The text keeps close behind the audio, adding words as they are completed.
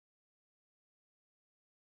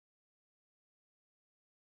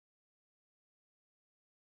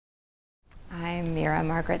Meera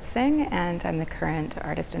Margaret Singh, and I'm the current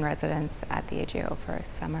artist-in-residence at the AGO for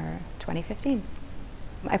summer 2015.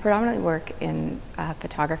 I predominantly work in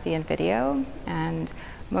photography and video, and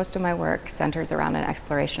most of my work centers around an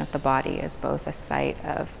exploration of the body as both a site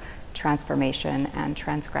of transformation and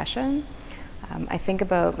transgression. I think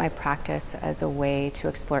about my practice as a way to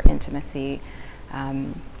explore intimacy,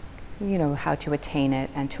 how to attain it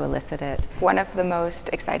and to elicit it. One of the most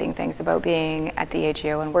exciting things about being at the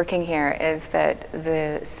AGO and working here is that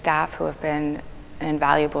the staff, who have been an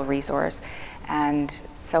invaluable resource and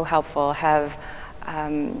so helpful, have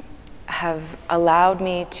allowed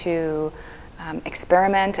me to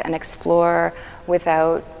experiment and explore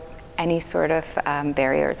without any sort of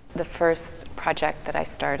barriers. The first project that I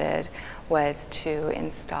started was to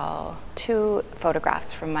install 2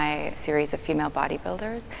 photographs from my series of female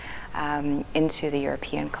bodybuilders into the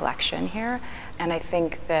European collection here. And I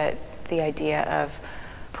think that the idea of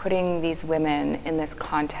putting these women in this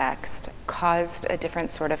context caused a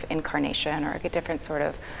different sort of incarnation, or a different sort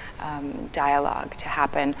of dialogue to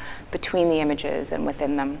happen between the images and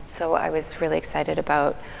within them. So I was really excited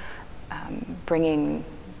about bringing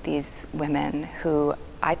these women who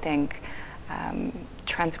I think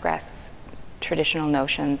transgress traditional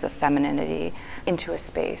notions of femininity into a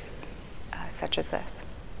space such as this.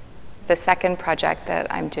 The second project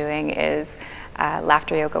that I'm doing is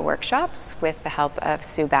laughter yoga workshops with the help of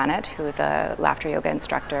Sue Bannett, who is a laughter yoga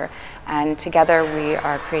instructor. And together we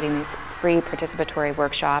are creating these free participatory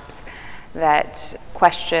workshops that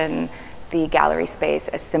question the gallery space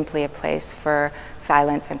as simply a place for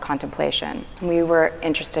silence and contemplation. We were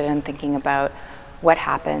interested in thinking about what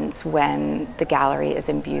happens when the gallery is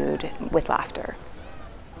imbued with laughter.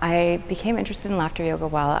 I became interested in laughter yoga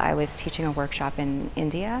while I was teaching a workshop in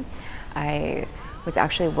India. I was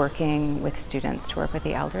actually working with students to work with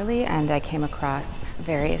the elderly, and I came across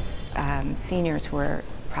various seniors who were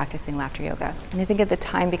practicing laughter yoga. And I think at the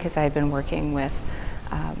time, because I had been working with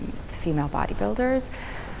female bodybuilders,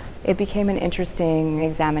 it became an interesting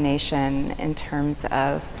examination in terms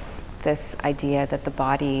of this idea that the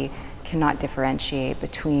body cannot differentiate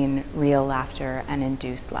between real laughter and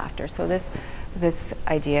induced laughter. So this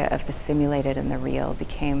idea of the simulated and the real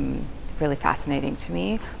became really fascinating to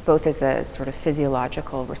me, both as a sort of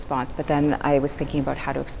physiological response, but then I was thinking about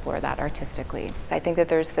how to explore that artistically. I think that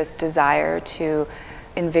there's this desire to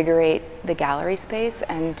invigorate the gallery space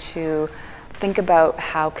and to think about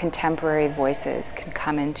how contemporary voices can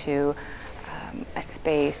come into a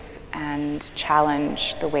space and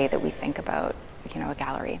challenge the way that we think about, a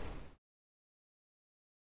gallery.